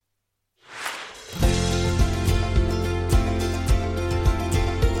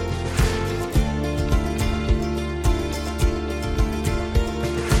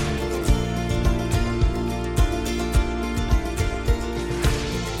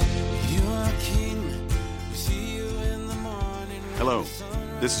Hello,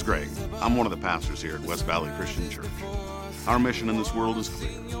 this is Greg. I'm one of the pastors here at West Valley Christian Church. Our mission in this world is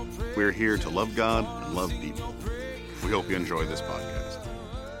clear. We're here to love God and love people. We hope you enjoy this podcast.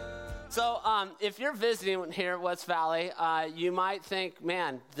 So if you're visiting here at West Valley, you might think,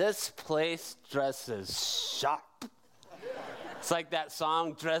 man, this place dresses sharp. It's like that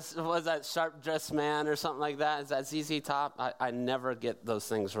song, was that Sharp Dressed Man or something like that? Is that ZZ Top? I never get those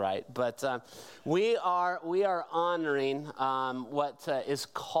things right. But we are honoring what is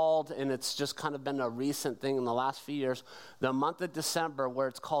called, and it's just kind of been a recent thing in the last few years, the month of December, where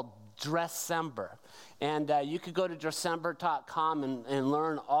it's called Dressember. And you could go to Dressember.com and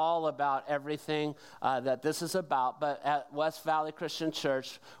learn all about everything that this is about. But at West Valley Christian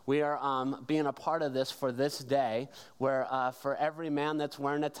Church, we are being a part of this for this day, where for every man that's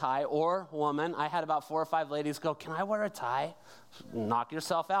wearing a tie or woman, I had about 4 or 5 ladies go, "Can I wear a tie?" Knock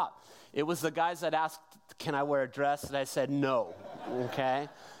yourself out. It was the guys that asked, "Can I wear a dress?" And I said, "No." Okay?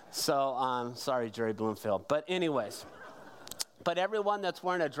 So, sorry, Jerry Bloomfield. But anyways. But everyone that's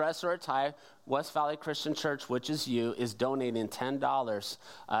wearing a dress or a tie, West Valley Christian Church, which is you, is donating $10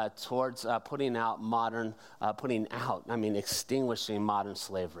 towards extinguishing modern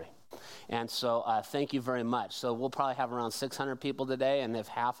slavery. And so thank you very much. So we'll probably have around 600 people today, and if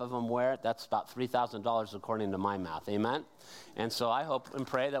half of them wear it, that's about $3,000 according to my math. Amen? And so I hope and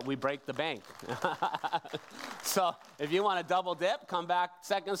pray that we break the bank. So if you want to double dip, come back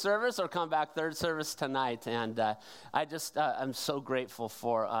second service or come back third service tonight. And I'm so grateful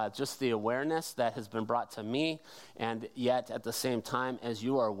for just the awareness that has been brought to me. And yet at the same time, as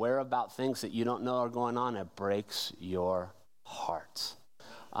you are aware about things that you don't know are going on, it breaks your heart.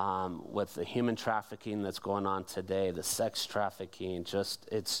 With the human trafficking that's going on today, the sex trafficking,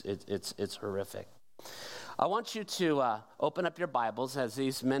 it's horrific. I want you to open up your Bibles as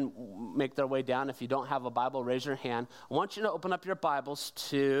these men make their way down. If you don't have a Bible, raise your hand. I want you to open up your Bibles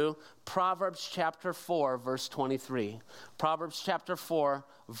to Proverbs chapter 4, verse 23. Proverbs chapter 4,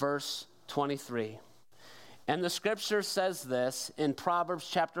 verse 23. And the scripture says this in Proverbs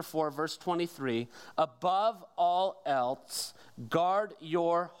chapter 4, verse 23, "Above all else, guard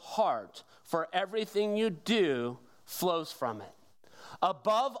your heart, for everything you do flows from it."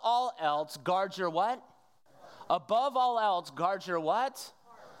 Above all else, guard your what? Above all else, guard your what?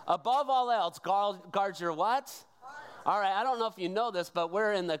 Above all else, guard your what? All right, I don't know if you know this, but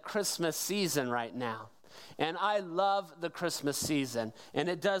we're in the Christmas season right now. And I love the Christmas season, and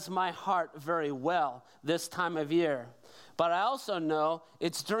it does my heart very well this time of year. But I also know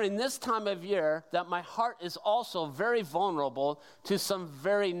it's during this time of year that my heart is also very vulnerable to some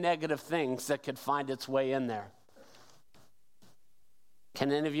very negative things that could find its way in there.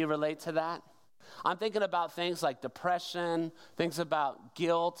 Can any of you relate to that? I'm thinking about things like depression, things about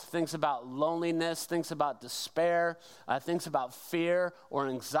guilt, things about loneliness, things about despair, things about fear or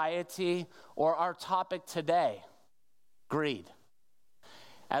anxiety, or our topic today, greed.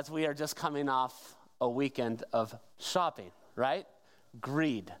 As we are just coming off a weekend of shopping, right?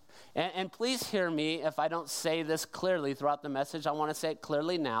 Greed. And please hear me if I don't say this clearly throughout the message. I want to say it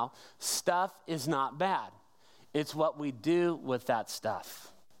clearly now. Stuff is not bad. It's what we do with that stuff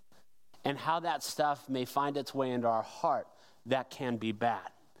and how that stuff may find its way into our heart that can be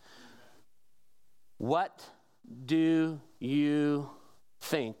bad. What do you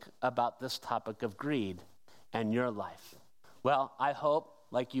think about this topic of greed and your life? Well, I hope,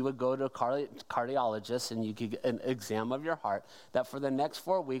 like you would go to a cardiologist and you could get an exam of your heart, that for the next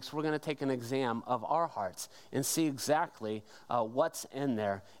 4 weeks, we're going to take an exam of our hearts and see exactly what's in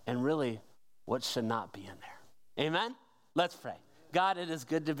there and really what should not be in there. Amen? Let's pray. God, it is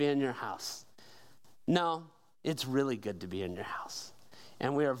good to be in your house. No, it's really good to be in your house.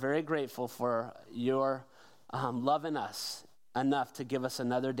 And we are very grateful for your loving us enough to give us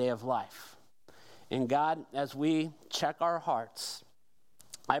another day of life. And God, as we check our hearts,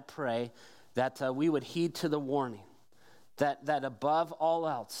 I pray that we would heed to the warning that above all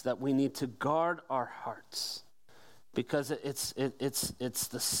else, that we need to guard our hearts because it's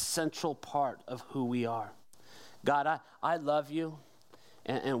the central part of who we are. God, I love you,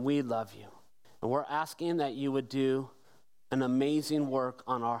 and we love you. And we're asking that you would do an amazing work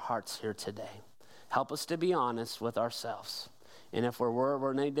on our hearts here today. Help us to be honest with ourselves. And if we're where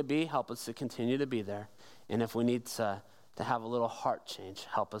we need to be, help us to continue to be there. And if we need to have a little heart change,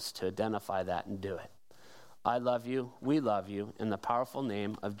 help us to identify that and do it. I love you, we love you, in the powerful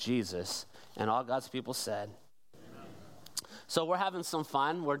name of Jesus. And all God's people said, So we're having some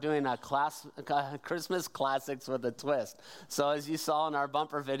fun. We're doing a Christmas classics with a twist. So as you saw in our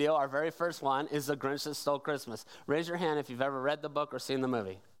bumper video, our very first one is The Grinch That Stole Christmas. Raise your hand if you've ever read the book or seen the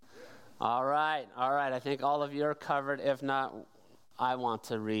movie. All right. I think all of you are covered. If not, I want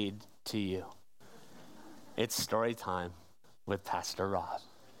to read to you. It's story time with Pastor Rob.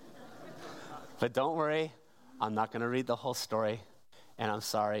 But don't worry, I'm not going to read the whole story, and I'm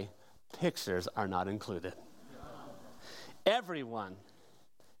sorry, pictures are not included. Every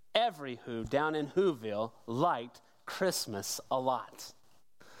who down in Whoville liked Christmas a lot.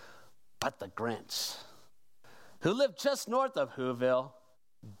 But the Grinch, who lived just north of Whoville,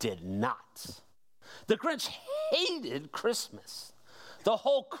 did not. The Grinch hated Christmas, the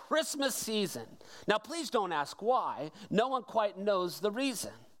whole Christmas season. Now, please don't ask why. No one quite knows the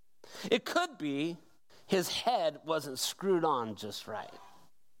reason. It could be his head wasn't screwed on just right.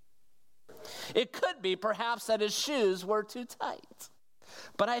 It could be perhaps that his shoes were too tight.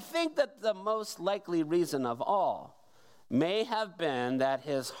 But I think that the most likely reason of all may have been that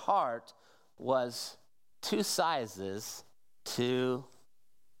his heart was 2 sizes too.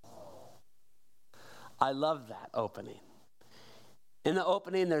 I love that opening. In the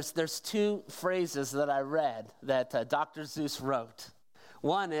opening, there's 2 phrases that I read that Dr. Seuss wrote.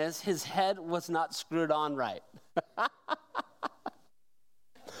 One is, his head was not screwed on right.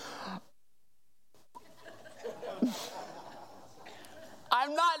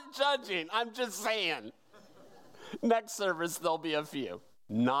 I'm not judging, I'm just saying. Next service, there'll be a few.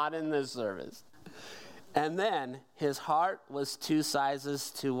 Not in this service. And then, his heart was 2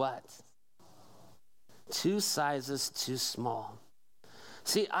 sizes too what? 2 sizes too small.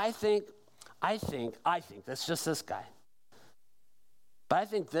 See, I think, that's just this guy. But I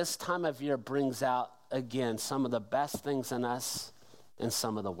think this time of year brings out, again, some of the best things in us and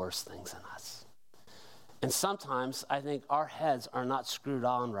some of the worst things in us. And sometimes I think our heads are not screwed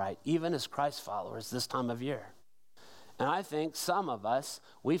on right, even as Christ followers this time of year. And I think some of us,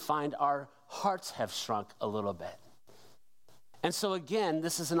 we find our hearts have shrunk a little bit. And so again,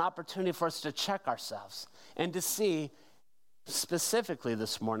 this is an opportunity for us to check ourselves and to see, specifically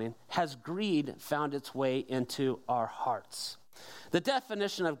this morning, has greed found its way into our hearts? The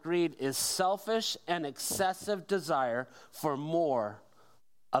definition of greed is selfish and excessive desire for more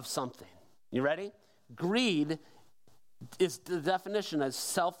of something. You ready? Greed is the definition as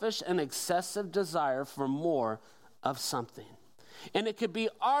selfish and excessive desire for more of something. And it could be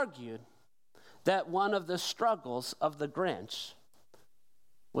argued that one of the struggles of the Grinch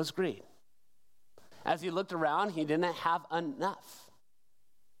was greed. As he looked around, he didn't have enough.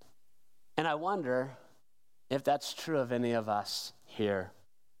 And I wonder if that's true of any of us here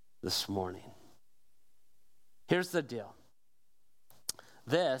this morning. Here's the deal.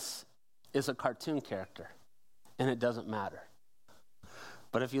 This is a cartoon character, and it doesn't matter.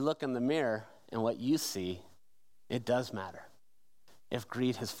 But if you look in the mirror and what you see, it does matter if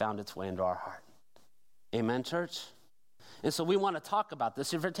greed has found its way into our heart. Amen, church? And so we want to talk about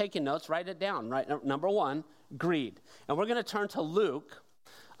this. If you're taking notes, write it down. Right? Number 1, greed. And we're going to turn to Luke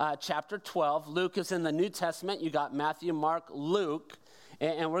chapter 12. Luke is in the New Testament. You got Matthew, Mark, Luke.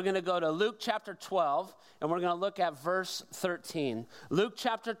 And we're going to go to Luke chapter 12, and we're going to look at verse 13. Luke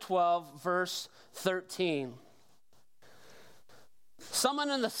chapter 12, verse 13. Someone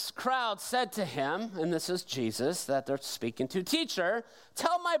in the crowd said to him, and this is Jesus that they're speaking to, "Teacher,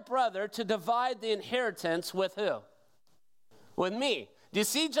 tell my brother to divide the inheritance with who?" With me. Do you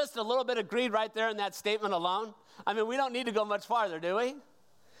see just a little bit of greed right there in that statement alone? I mean, we don't need to go much farther, do we?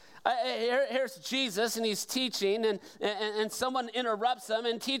 Here's Jesus, and he's teaching, and someone interrupts him,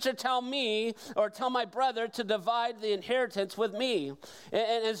 and "Teacher, tell me, or tell my brother to divide the inheritance with me."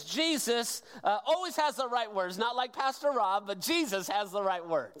 And as Jesus always has the right words, not like Pastor Rob, but Jesus has the right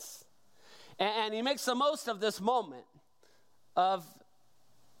words. And he makes the most of this moment of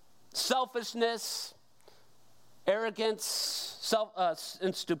selfishness, arrogance,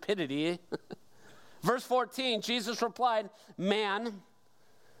 and stupidity. Verse 14, Jesus replied, "Man,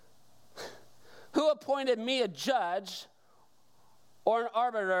 who appointed me a judge or an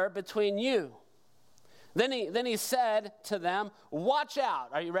arbiter between you?" Then he said to them, "Watch out."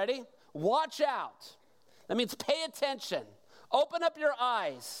 Are you ready? Watch out. That means pay attention. Open up your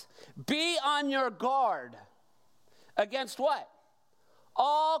eyes. Be on your guard against what?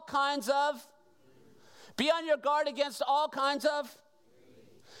 All kinds of. Be on your guard against all kinds of.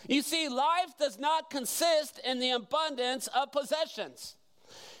 You see, life does not consist in the abundance of possessions.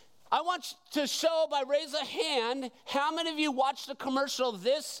 I want to show by raise a hand how many of you watched a commercial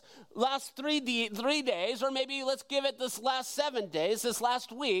this last 3 days, or maybe let's give it this last 7 days, this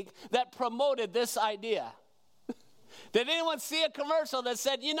last week, that promoted this idea. Did anyone see a commercial that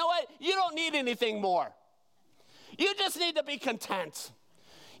said, you know what, you don't need anything more. You just need to be content.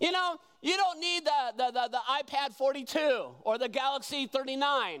 You know, you don't need the iPad 42 or the Galaxy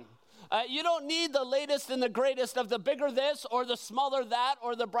 39. You don't need the latest and the greatest of the bigger this or the smaller that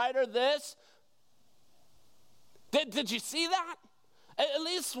or the brighter this. Did you see that? At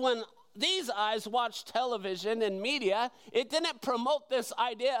least when these eyes watch television and media, it didn't promote this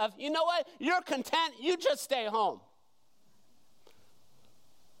idea of, you know what, you're content, you just stay home.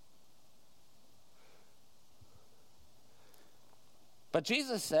 But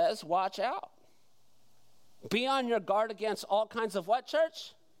Jesus says, watch out. Be on your guard against all kinds of what,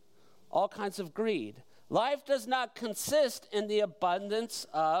 church? All kinds of greed. Life does not consist in the abundance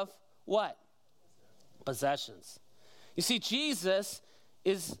of what? Possessions. You see, Jesus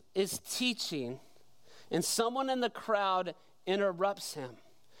is teaching, and someone in the crowd interrupts him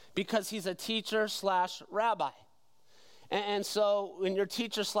because he's a teacher / rabbi. And so when you're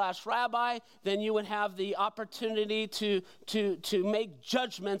teacher / rabbi, then you would have the opportunity to make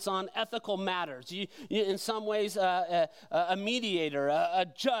judgments on ethical matters. You in some ways, a mediator, a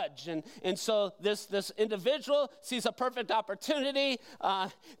judge. And so this individual sees a perfect opportunity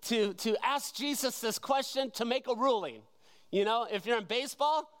to ask Jesus this question, to make a ruling. You know, if you're in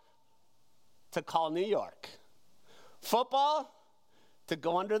baseball, to call New York. Football, to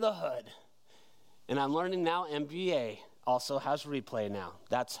go under the hood. And I'm learning now NBA also has replay now.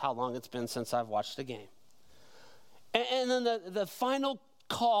 That's how long it's been since I've watched a game. And then the final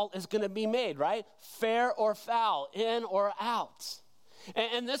call is going to be made, right? Fair or foul, in or out.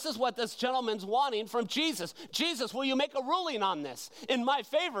 And this is what this gentleman's wanting from Jesus. Jesus, will you make a ruling on this? In my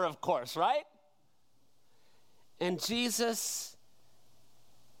favor, of course, right? And Jesus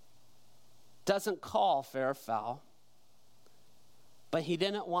doesn't call fair or foul, but he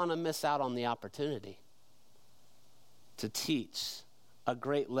didn't want to miss out on the opportunity to teach a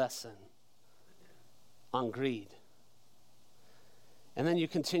great lesson on greed. And then you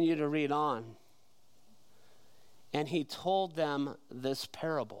continue to read on. And he told them this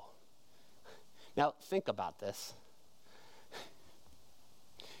parable. Now, think about this.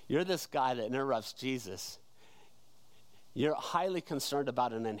 You're this guy that interrupts Jesus. You're highly concerned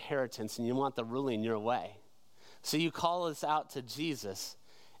about an inheritance and you want the ruling your way. So you call us out to Jesus,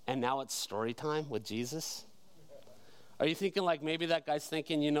 and now it's story time with Jesus? Are you thinking like maybe that guy's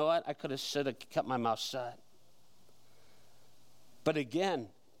thinking, you know what, I should have kept my mouth shut? But again,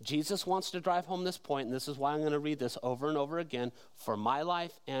 Jesus wants to drive home this point, and this is why I'm going to read this over and over again for my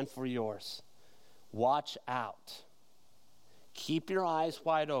life and for yours. Watch out. Keep your eyes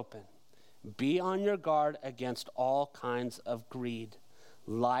wide open. Be on your guard against all kinds of greed.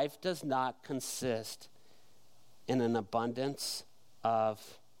 Life does not consist in an abundance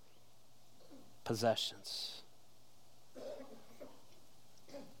of possessions.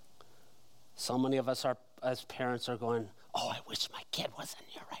 So many of us as parents are going, oh, I wish my kid was in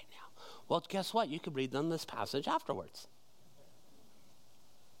here right now. Well, guess what? You could read them this passage afterwards.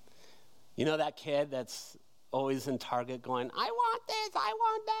 You know that kid that's always in Target going, I want this, I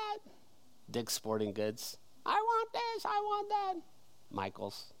want that. Dick's Sporting Goods, I want this, I want that.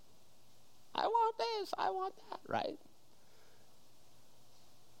 Michael's, I want this, I want that, right?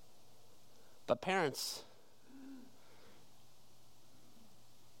 But parents,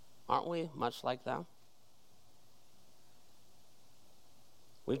 aren't we much like them?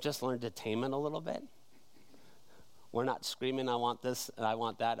 We've just learned to tame it a little bit. We're not screaming, I want this and I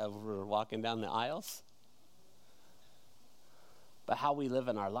want that as we're walking down the aisles. But how we live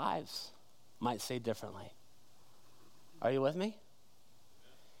in our lives might say differently. Are you with me?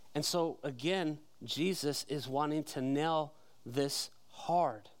 And so again, Jesus is wanting to nail this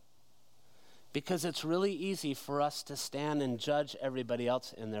hard, because it's really easy for us to stand and judge everybody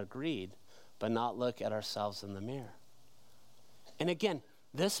else in their greed, but not look at ourselves in the mirror. And again,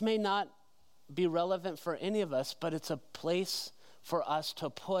 this may not be relevant for any of us, but it's a place for us to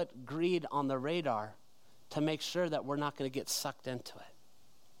put greed on the radar to make sure that we're not going to get sucked into it.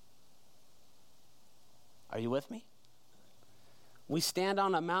 Are you with me? We stand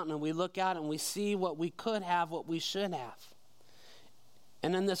on a mountain and we look out and we see what we could have, what we should have.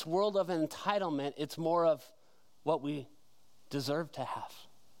 And in this world of entitlement, it's more of what we deserve to have.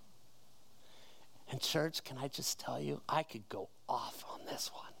 And church, can I just tell you, I could go off on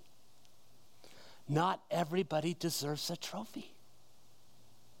this one. Not everybody deserves a trophy.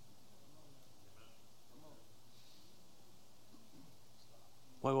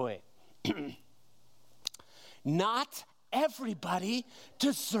 Wait. Not everybody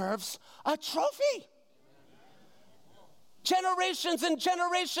deserves a trophy. Generations and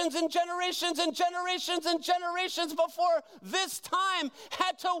generations and generations and generations and generations before this time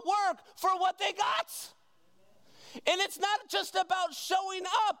had to work for what they got. And it's not just about showing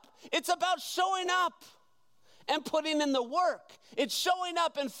up. It's about showing up and putting in the work. It's showing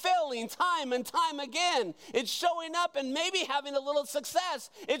up and failing time and time again. It's showing up and maybe having a little success.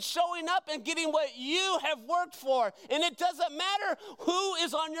 It's showing up and getting what you have worked for. And it doesn't matter who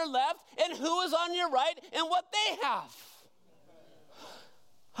is on your left and who is on your right and what they have.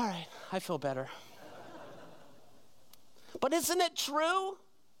 All right, I feel better. But isn't it true?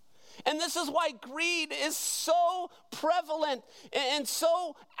 And this is why greed is so prevalent and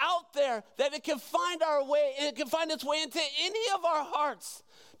so out there that it can find its way into any of our hearts.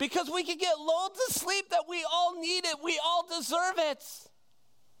 Because we can get lulled to sleep that we all need it. We all deserve it.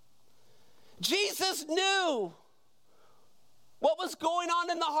 Jesus knew what was going on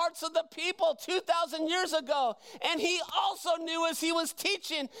in the hearts of the people 2,000 years ago. And he also knew as he was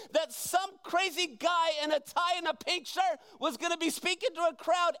teaching that some crazy guy in a tie and a pink shirt was going to be speaking to a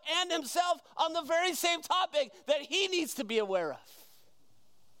crowd and himself on the very same topic that he needs to be aware of.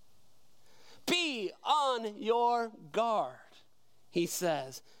 Be on your guard, he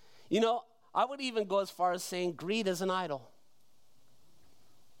says. You know, I would even go as far as saying greed is an idol.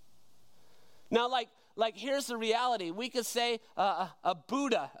 Now, like here's the reality. We could say a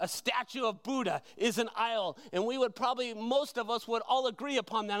Buddha, a statue of Buddha is an idol. And we would probably, most of us would all agree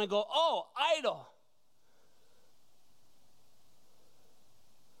upon that and go, oh, idol.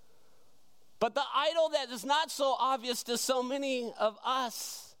 But the idol that is not so obvious to so many of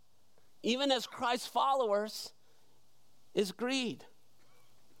us, even as Christ followers, is greed.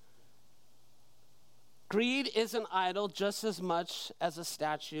 Greed is an idol just as much as a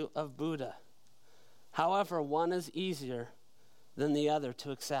statue of Buddha. However, one is easier than the other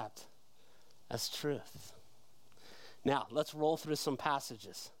to accept as truth. Now, let's roll through some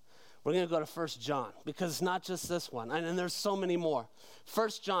passages. We're going to go to 1 John because it's not just this one, and there's so many more. 1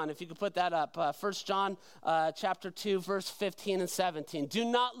 John, if you could put that up. 1 John chapter 2, verse 15 and 17. Do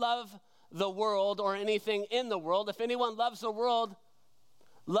not love the world or anything in the world. If anyone loves the world,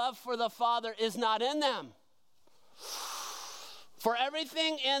 love for the Father is not in them. For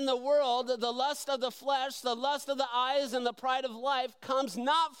everything in the world, the lust of the flesh, the lust of the eyes, and the pride of life comes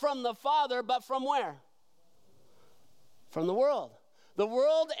not from the Father, but from where? From the world. The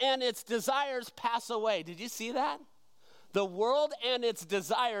world and its desires pass away. Did you see that? The world and its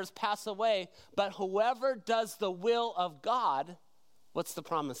desires pass away, but whoever does the will of God, what's the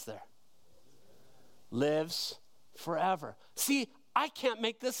promise there? Lives forever. See, I can't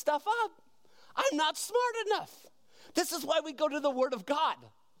make this stuff up. I'm not smart enough. This is why we go to the Word of God.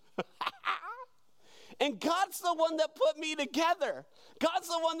 And God's the one that put me together. God's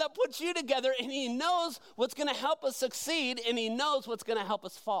the one that puts you together, and he knows what's going to help us succeed, and he knows what's going to help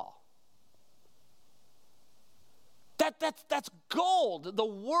us fall. That's gold. The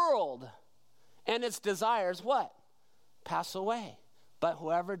world and its desires, what? Pass away. But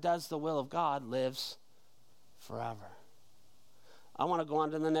whoever does the will of God lives forever. I want to go on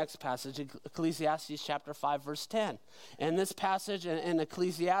to the next passage, Ecclesiastes chapter 5, verse 10. And this passage in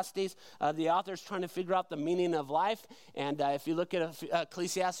Ecclesiastes, the author is trying to figure out the meaning of life. And if you look at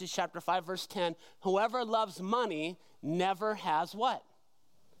Ecclesiastes chapter 5, verse 10, whoever loves money never has what?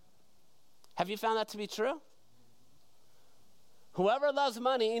 Have you found that to be true? Whoever loves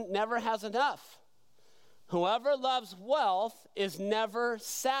money never has enough. Whoever loves wealth is never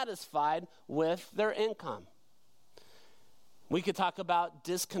satisfied with their income. We could talk about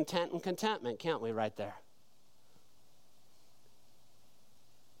discontent and contentment, can't we, right there?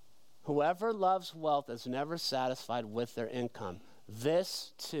 Whoever loves wealth is never satisfied with their income.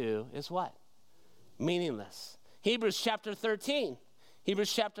 This, too, is what? Meaningless. Hebrews chapter 13.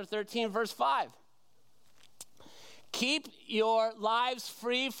 Hebrews chapter 13, verse 5. Keep your lives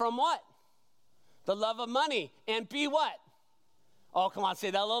free from what? The love of money. And be what? Oh, come on,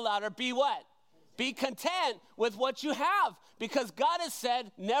 say that a little louder. Be what? Be content with what you have, because God has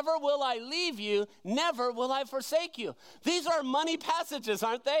said, never will I leave you, never will I forsake you. These are money passages,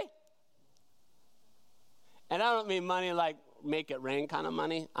 aren't they? And I don't mean money like make it rain kind of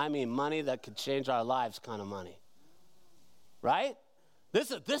money. I mean money that could change our lives kind of money. Right?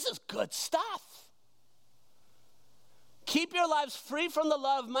 This is good stuff. Keep your lives free from the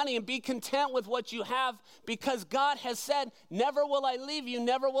love of money and be content with what you have, because God has said, never will I leave you,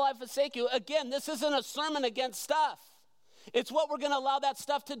 never will I forsake you. Again, this isn't a sermon against stuff. It's what we're going to allow that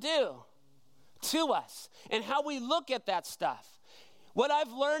stuff to do to us and how we look at that stuff. What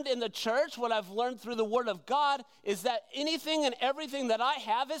I've learned in the church, what I've learned through the Word of God, is that anything and everything that I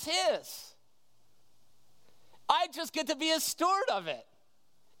have is His. I just get to be a steward of it.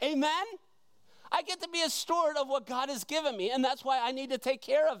 Amen? I get to be a steward of what God has given me, and that's why I need to take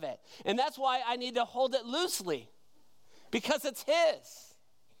care of it. And that's why I need to hold it loosely, because it's His.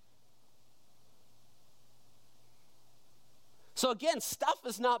 So again, stuff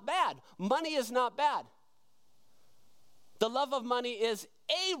is not bad. Money is not bad. The love of money is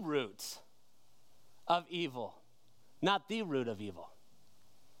a root of evil, not the root of evil.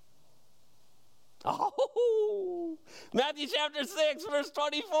 Oh, Matthew chapter 6, verse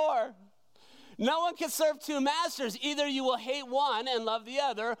 24. No one can serve two masters. Either you will hate one and love the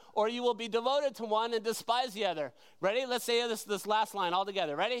other, or you will be devoted to one and despise the other. Ready? Let's say this last line all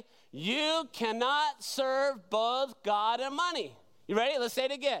together. Ready? You cannot serve both God and money. You ready? Let's say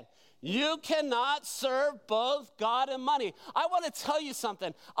it again. You cannot serve both God and money. I want to tell you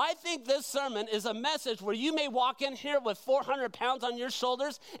something. I think this sermon is a message where you may walk in here with 400 pounds on your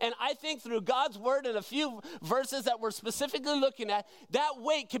shoulders, and I think through God's word and a few verses that we're specifically looking at, that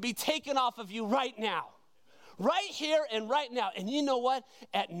weight can be taken off of you right now. Right here and right now. And you know what?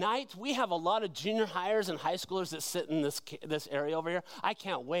 At night, we have a lot of junior hires and high schoolers that sit in this area over here. I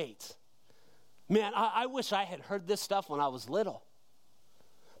can't wait. Man, I wish I had heard this stuff when I was little.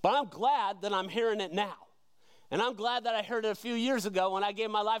 But I'm glad that I'm hearing it now. And I'm glad that I heard it a few years ago when I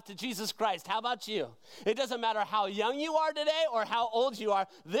gave my life to Jesus Christ. How about you? It doesn't matter how young you are today or how old you are.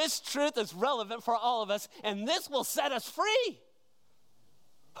 This truth is relevant for all of us, and this will set us free.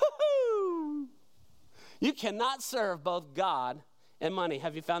 Woo-hoo! You cannot serve both God and money.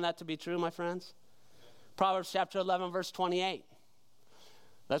 Have you found that to be true, my friends? Proverbs chapter 11, verse 28.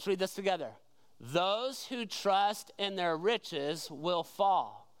 Let's read this together. Those who trust in their riches will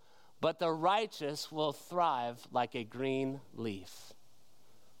fall, but the righteous will thrive like a green leaf.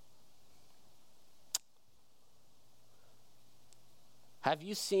 Have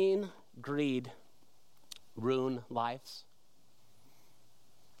you seen greed ruin lives?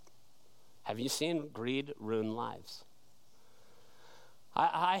 Have you seen greed ruin lives?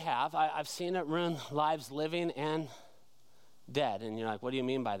 I have. I've seen it ruin lives living and dead. And you're like, what do you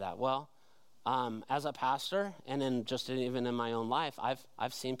mean by that? Well, as a pastor, and even in my own life,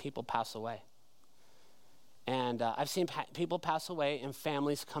 I've seen people pass away, and I've seen people pass away, and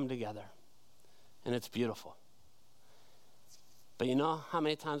families come together, and it's beautiful. But you know how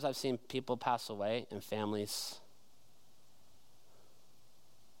many times I've seen people pass away, and families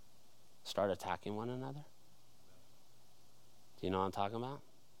start attacking one another? Do you know what I'm talking about?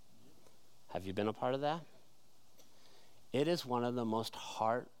 Have you been a part of that? It is one of the most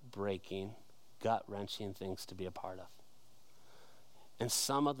heartbreaking, gut-wrenching things to be a part of. And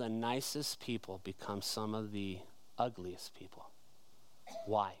some of the nicest people become some of the ugliest people.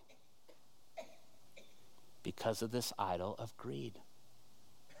 Why? Because of this idol of greed.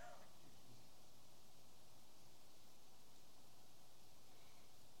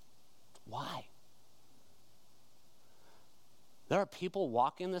 Why? There are people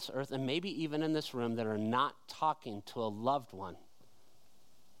walking this earth, and maybe even in this room, that are not talking to a loved one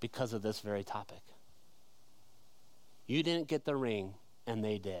because of this very topic. You didn't get the ring, and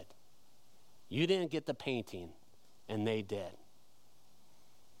they did. You didn't get the painting, and they did.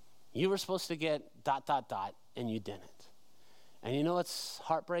 You were supposed to get ... and you didn't. And you know what's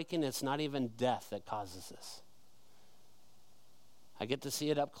heartbreaking? It's not even death that causes this. I get to see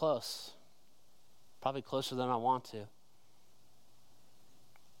it up close, probably closer than I want to,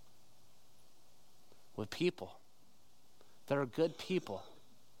 with people that are good people.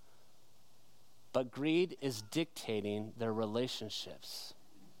 But greed is dictating their relationships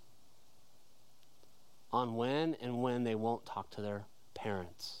on when they won't talk to their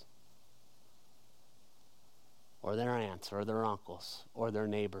parents or their aunts or their uncles or their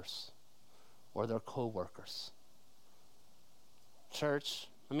neighbors or their co-workers. Church,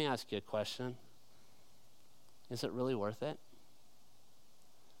 let me ask you a question. Is it really worth it?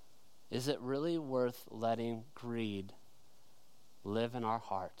 Is it really worth letting greed live in our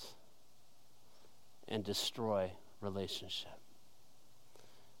hearts and destroy relationship?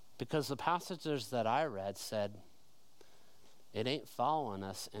 Because the passages that I read said it ain't following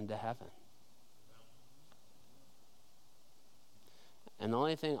us into heaven. And the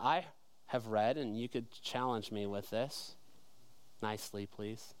only thing I have read, and you could challenge me with this nicely,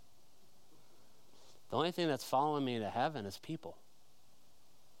 please. The only thing that's following me to heaven is people.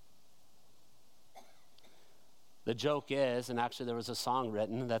 The joke is, and actually there was a song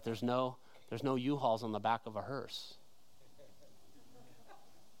written, that there's no U-Hauls on the back of a hearse.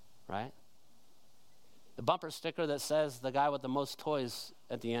 Right? The bumper sticker that says the guy with the most toys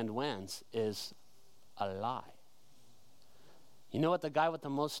at the end wins is a lie. You know what the guy with the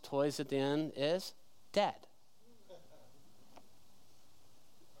most toys at the end is? Dead.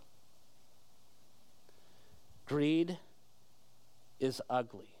 Greed is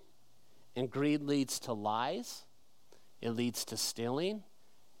ugly. And greed leads to lies. It leads to stealing.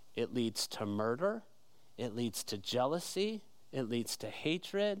 It leads to murder. It leads to jealousy. It leads to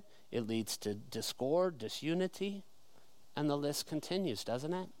hatred. It leads to discord, disunity. And the list continues,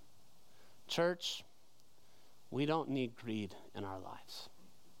 doesn't it? Church, we don't need greed in our lives.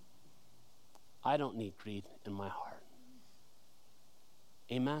 I don't need greed in my heart.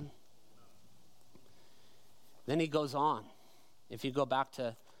 Amen? Then he goes on. If you go back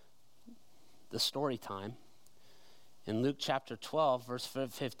to the story time, in Luke chapter 12, verse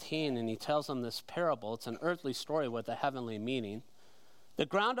 15, and he tells them this parable. It's an earthly story with a heavenly meaning. The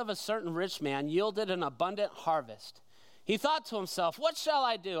ground of a certain rich man yielded an abundant harvest. He thought to himself, what shall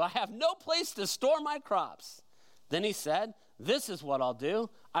I do? I have no place to store my crops. Then he said, this is what I'll do.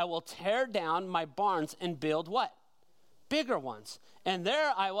 I will tear down my barns and build what? Bigger ones. And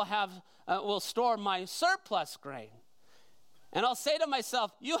there I will store my surplus grain. And I'll say to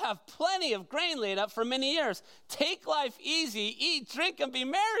myself, you have plenty of grain laid up for many years. Take life easy, eat, drink, and be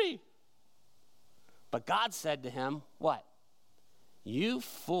merry. But God said to him, what? You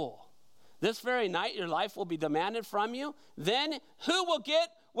fool. This very night your life will be demanded from you. Then who will get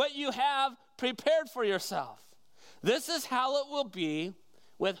what you have prepared for yourself? This is how it will be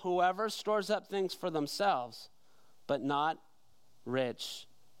with whoever stores up things for themselves, but not rich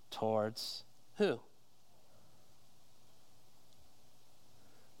towards who?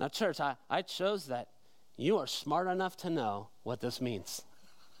 Now, church, I chose that. You are smart enough to know what this means.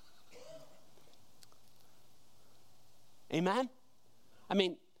 Amen? I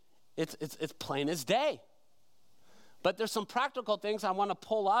mean, it's plain as day. But there's some practical things I want to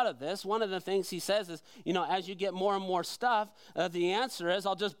pull out of this. One of the things he says is, as you get more and more stuff, the answer is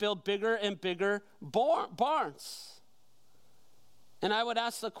I'll just build bigger and bigger barns. And I would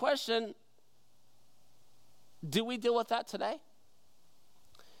ask the question, do we deal with that today?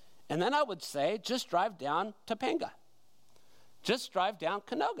 And then I would say, just drive down Topanga. Just drive down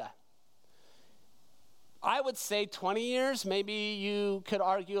Canoga. I would say 20 years, maybe you could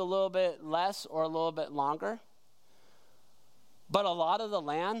argue a little bit less or a little bit longer. But a lot of the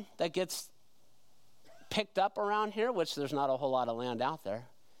land that gets picked up around here, which there's not a whole lot of land out there,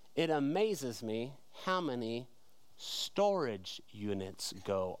 it amazes me how many storage units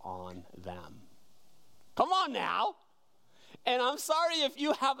go on them. Come on now. And I'm sorry if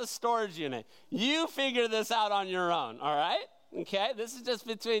you have a storage unit. You figure this out on your own, all right? Okay, this is just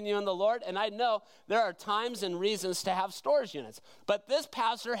between you and the Lord. And I know there are times and reasons to have storage units. But this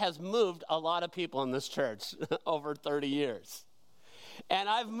pastor has moved a lot of people in this church over 30 years. And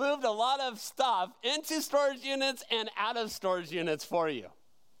I've moved a lot of stuff into storage units and out of storage units for you.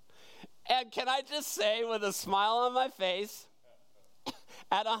 And can I just say with a smile on my face,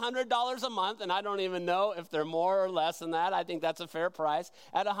 at $100 a month, and I don't even know if they're more or less than that. I think that's a fair price.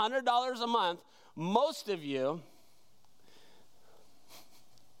 At $100 a month, most of you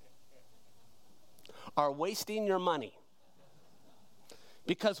are wasting your money.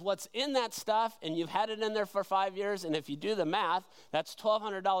 Because what's in that stuff, and you've had it in there for 5 years, and if you do the math, that's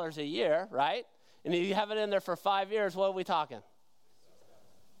 $1,200 a year, right? And if you have it in there for 5 years, what are we talking?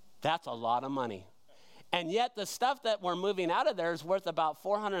 That's a lot of money. And yet the stuff that we're moving out of there is worth about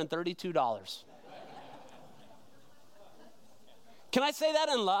 $432. Can I say that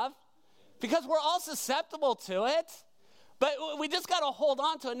in love? Because we're all susceptible to it. But we just got to hold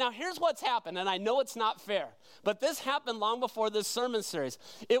on to it. Now, here's what's happened, and I know it's not fair. But this happened long before this sermon series.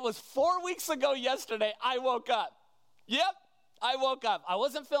 It was 4 weeks ago yesterday I woke up. Yep, I woke up. I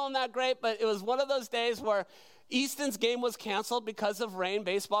wasn't feeling that great, but it was one of those days where Easton's game was canceled because of rain.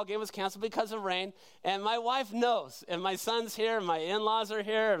 Baseball game was canceled because of rain. And my wife knows, and my son's here, and my in-laws are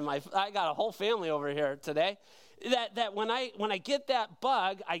here, and I got a whole family over here today, that when I get that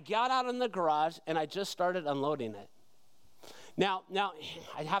bug, I got out in the garage, and I just started unloading it. Now,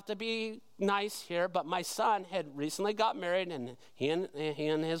 I have to be nice here, but my son had recently got married, and he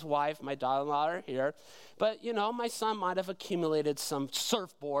and his wife, my daughter-in-law, are here. But, my son might have accumulated some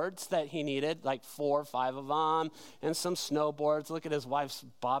surfboards that he needed, like 4 or 5 of them, and some snowboards. Look at his wife's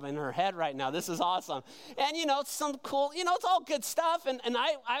bobbing her head right now. This is awesome. And, some cool, it's all good stuff. And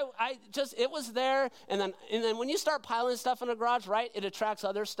I just, it was there. And then when you start piling stuff in a garage, right, it attracts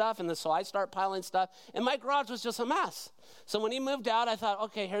other stuff. And so I start piling stuff. And my garage was just a mess. So when he moved out, I thought,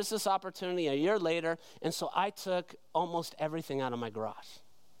 okay, here's this opportunity a year later. And so I took almost everything out of my garage.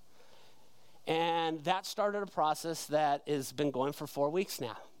 And that started a process that has been going for 4 weeks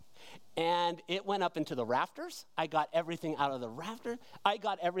now. And it went up into the rafters. I got everything out of the rafter. I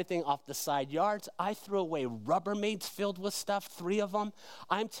got everything off the side yards. I threw away Rubbermaids filled with stuff, 3 of them.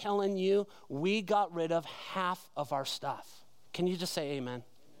 I'm telling you, we got rid of half of our stuff. Can you just say amen?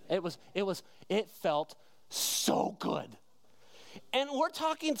 It felt so good. And we're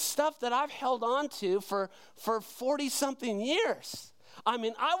talking stuff that I've held on to for 40-something years. I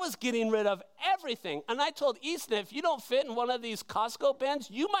mean, I was getting rid of everything. And I told Easton, if you don't fit in one of these Costco bins,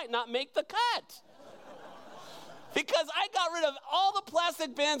 you might not make the cut. Because I got rid of all the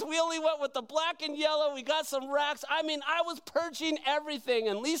plastic bins. We only went with the black and yellow. We got some racks. I mean, I was purging everything.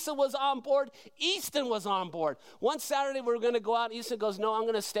 And Lisa was on board. Easton was on board. One Saturday, we were going to go out. Easton goes, no, I'm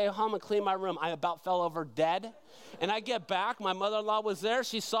going to stay home and clean my room. I about fell over dead. And I get back. My mother-in-law was there.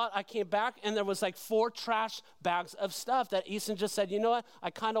 She saw it. I came back, and there was like 4 trash bags of stuff that Easton just said, you know what? I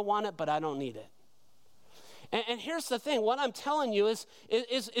kind of want it, but I don't need it. And here's the thing, what I'm telling you is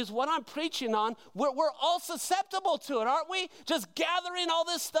what I'm preaching on. We're all susceptible to it, aren't we? Just gathering all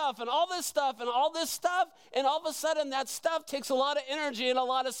this stuff and all this stuff and all this stuff, and all of a sudden that stuff takes a lot of energy and a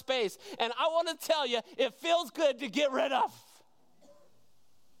lot of space. And I want to tell you, it feels good to get rid of.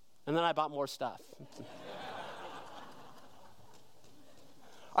 And then I bought more stuff.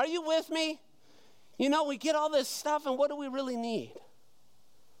 Are you with me? You know, we get all this stuff, and what do we really need?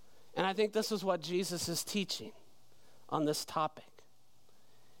 And I think this is what Jesus is teaching on this topic.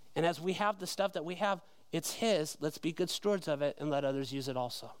 And as we have the stuff that we have, it's his. Let's be good stewards of it and let others use it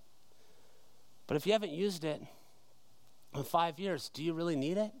also. But if you haven't used it in 5 years, do you really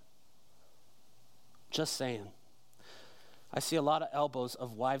need it? Just saying. I see a lot of elbows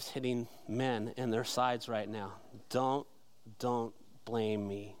of wives hitting men in their sides right now. Don't blame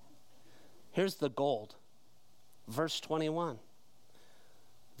me. Here's the gold. Verse 21.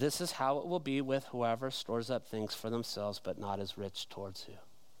 This is how it will be with whoever stores up things for themselves, but not as rich towards you.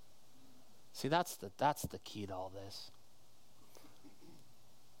 See, that's the key to all this.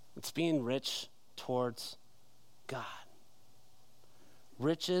 It's being rich towards God.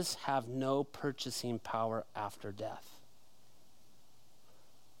 Riches have no purchasing power after death.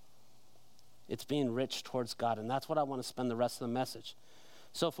 It's being rich towards God, and that's what I want to spend the rest of the message.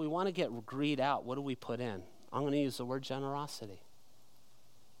 So if we want to get greed out, what do we put in? I'm going to use the word generosity.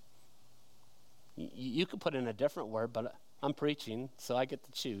 You could put in a different word, but I'm preaching, so I get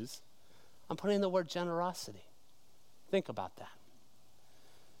to choose. I'm putting in the word generosity. Think about that.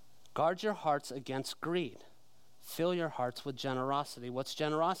 Guard your hearts against greed. Fill your hearts with generosity. What's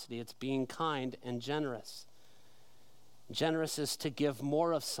generosity? It's being kind and generous. Generous is to give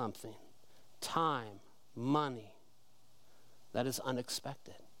more of something. Time, money. That is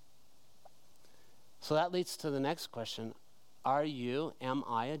unexpected. So that leads to the next question. Am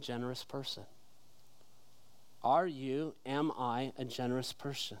I a generous person? Am I a generous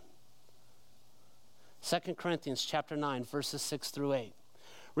person? 2 Corinthians chapter 9, verses 6 through 8.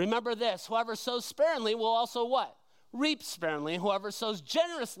 Remember this, whoever sows sparingly will also what? Reap sparingly. Whoever sows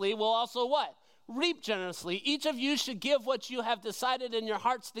generously will also what? Reap generously. Each of you should give what you have decided in your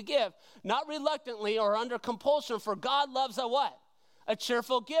hearts to give, not reluctantly or under compulsion, for God loves a what? A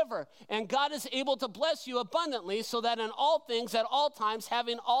cheerful giver. And God is able to bless you abundantly so that in all things, at all times,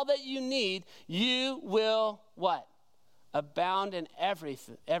 having all that you need, you will what? Abound in every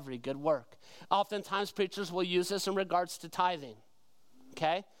good work. Oftentimes, preachers will use this in regards to tithing.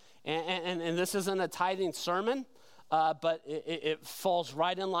 Okay? And this isn't a tithing sermon, but it falls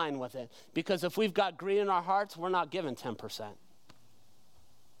right in line with it. Because if we've got greed in our hearts, we're not giving 10%.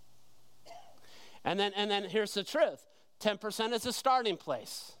 And then here's the truth. 10% is a starting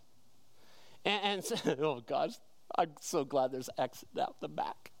place. And oh gosh, I'm so glad there's X out the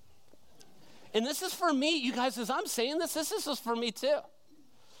back. And this is for me, you guys, as I'm saying this is just for me too.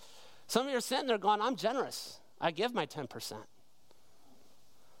 Some of you are sitting there going, I'm generous. I give my 10%.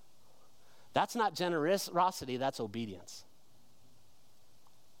 That's not generosity, that's obedience.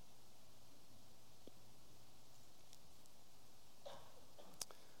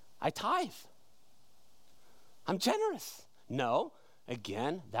 I tithe. I'm generous. No,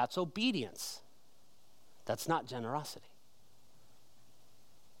 again, that's obedience. That's not generosity.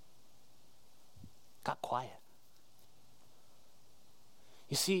 Got quiet.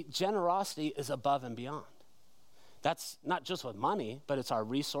 You see, generosity is above and beyond. That's not just with money, but it's our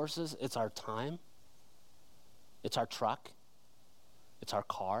resources, it's our time, it's our truck, it's our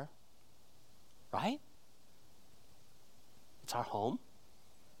car, right? It's our home.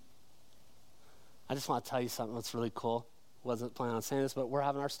 I just want to tell you something that's really cool. Wasn't planning on saying this, but we're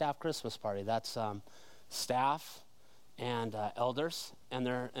having our staff Christmas party. That's staff and elders and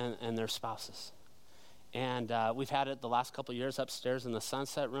their spouses. And we've had it the last couple of years upstairs in the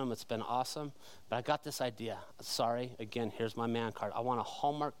Sunset Room. It's been awesome. But I got this idea. Sorry, again, here's my man card. I want a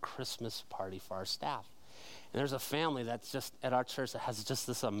Hallmark Christmas party for our staff. And there's a family that's just at our church that has just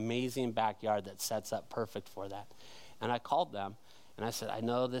this amazing backyard that sets up perfect for that. And I called them. And I said, I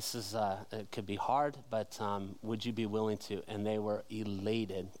know this is, it could be hard, but would you be willing to? And they were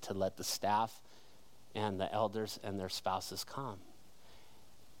elated to let the staff and the elders and their spouses come.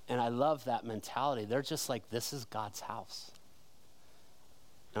 And I love that mentality. They're just like, this is God's house.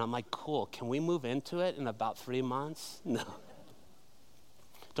 And I'm like, cool, can we move into it in about 3 months? No.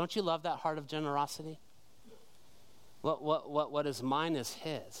 Don't you love that heart of generosity? What is mine is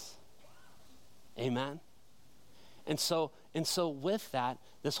his. Amen? And so with that,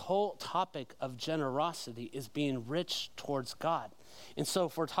 this whole topic of generosity is being rich towards God. And so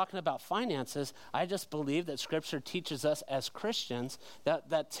if we're talking about finances, I just believe that Scripture teaches us as Christians that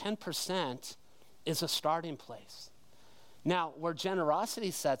 10% is a starting place. Now, where generosity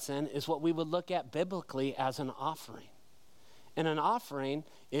sets in is what we would look at biblically as an offering. And an offering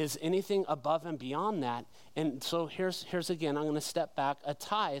is anything above and beyond that. And so here's again, I'm going to step back. A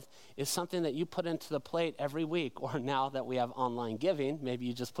tithe is something that you put into the plate every week, or now that we have online giving, maybe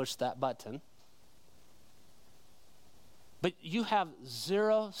you just push that button. But you have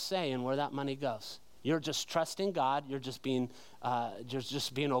zero say in where that money goes. You're just trusting God. You're just being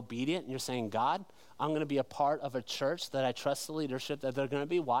obedient. And you're saying, God, I'm going to be a part of a church that I trust the leadership, that they're going to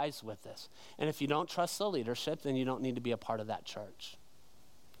be wise with this. And if you don't trust the leadership, then you don't need to be a part of that church.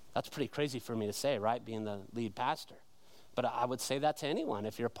 That's pretty crazy for me to say, right, being the lead pastor. But I would say that to anyone.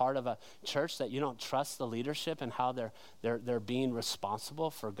 If you're part of a church that you don't trust the leadership and how they're being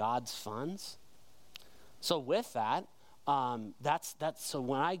responsible for God's funds. So with that, so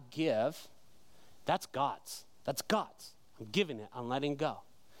when I give, that's God's. That's God's. I'm giving it. I'm letting go.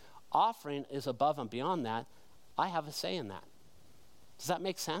 Offering is above and beyond that. I have a say in that. Does that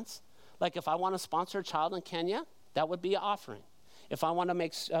make sense? Like if I want to sponsor a child in Kenya, that would be an offering. If I want to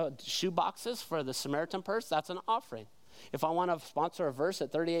make shoe boxes for the Samaritan Purse, that's an offering. If I want to sponsor a verse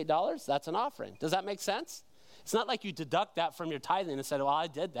at $38, that's an offering. Does that make sense? It's not like you deduct that from your tithing and said, well, I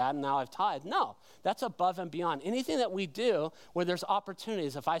did that and now I've tithed. No, that's above and beyond. Anything that we do where there's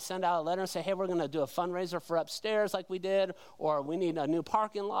opportunities, if I send out a letter and say, hey, we're going to do a fundraiser for upstairs like we did, or we need a new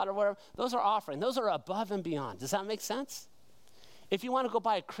parking lot or whatever, those are offering. Those are above and beyond. Does that make sense? If you want to go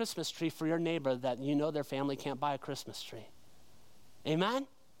buy a Christmas tree for your neighbor that you know their family can't buy a Christmas tree. Amen?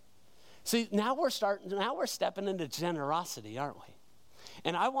 See, now we're stepping into generosity, aren't we?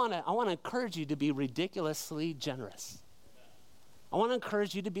 And I want to encourage you to be ridiculously generous. I want to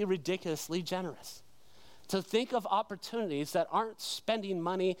encourage you to be ridiculously generous. To think of opportunities that aren't spending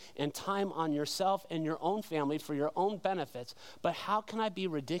money and time on yourself and your own family for your own benefits, but how can I be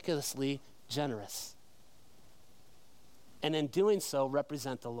ridiculously generous? And in doing so,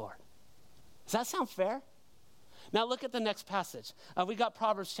 represent the Lord. Does that sound fair? Now look at the next passage. We got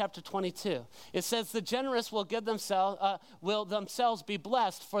Proverbs chapter 22. It says, the generous will themselves be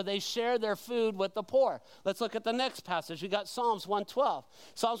blessed, for they share their food with the poor. Let's look at the next passage. We got Psalms 112.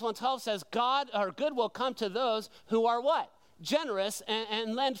 Psalms 112 says, good will come to those who are what? Generous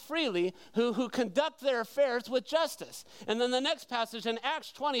and lend freely, who conduct their affairs with justice. And then the next passage in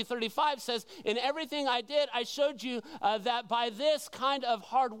Acts 20:35 says, in everything I did, I showed you that by this kind of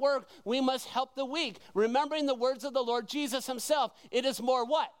hard work, we must help the weak. Remembering the words of the Lord Jesus himself, it is more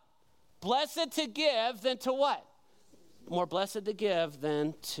what? Blessed to give than to what? More blessed to give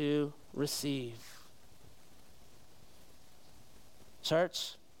than to receive.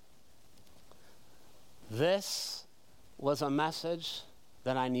 Church, this was a message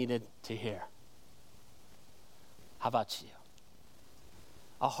that I needed to hear. How about you?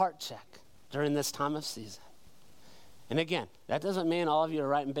 A heart check during this time of season. And again, that doesn't mean all of you are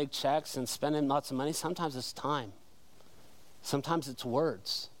writing big checks and spending lots of money. Sometimes it's time. Sometimes it's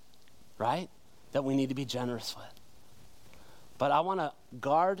words, right? That we need to be generous with. But I want to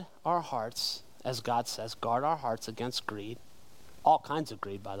guard our hearts, as God says, guard our hearts against greed. All kinds of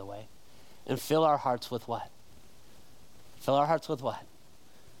greed, by the way. And fill our hearts with what? Fill our hearts with what?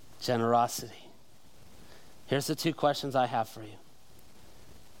 Generosity. Here's the two questions I have for you.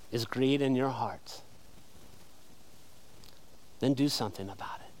 Is greed in your heart? Then do something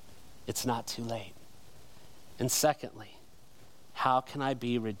about it. It's not too late. And secondly, how can I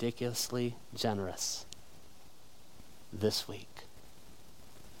be ridiculously generous this week?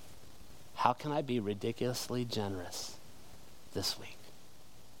 How can I be ridiculously generous this week?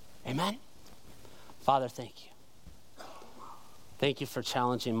 Amen? Father, thank you. Thank you for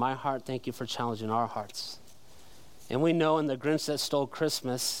challenging my heart. Thank you for challenging our hearts. And we know in The Grinch That Stole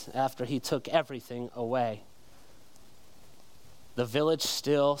Christmas, after he took everything away, the village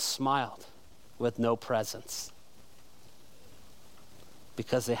still smiled with no presents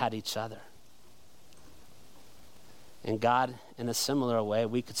because they had each other. And God, in a similar way,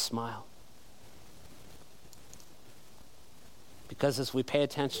 we could smile Because as we pay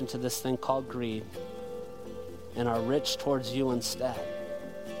attention to this thing called greed and are rich towards you instead,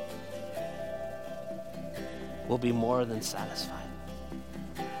 we'll be more than satisfied.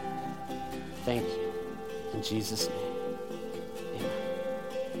 Thank you. In Jesus' name.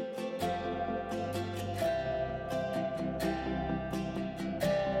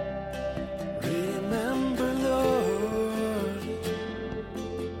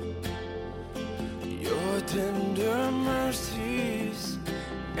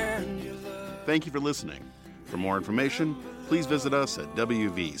 Thank you for listening. For more information, please visit us at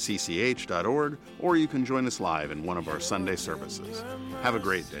wvcch.org, or you can join us live in one of our Sunday services. Have a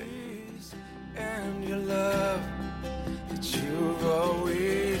great day. And your love that you've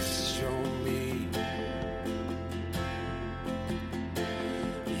always shown me.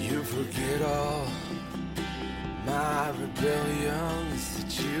 You forget all my rebellion.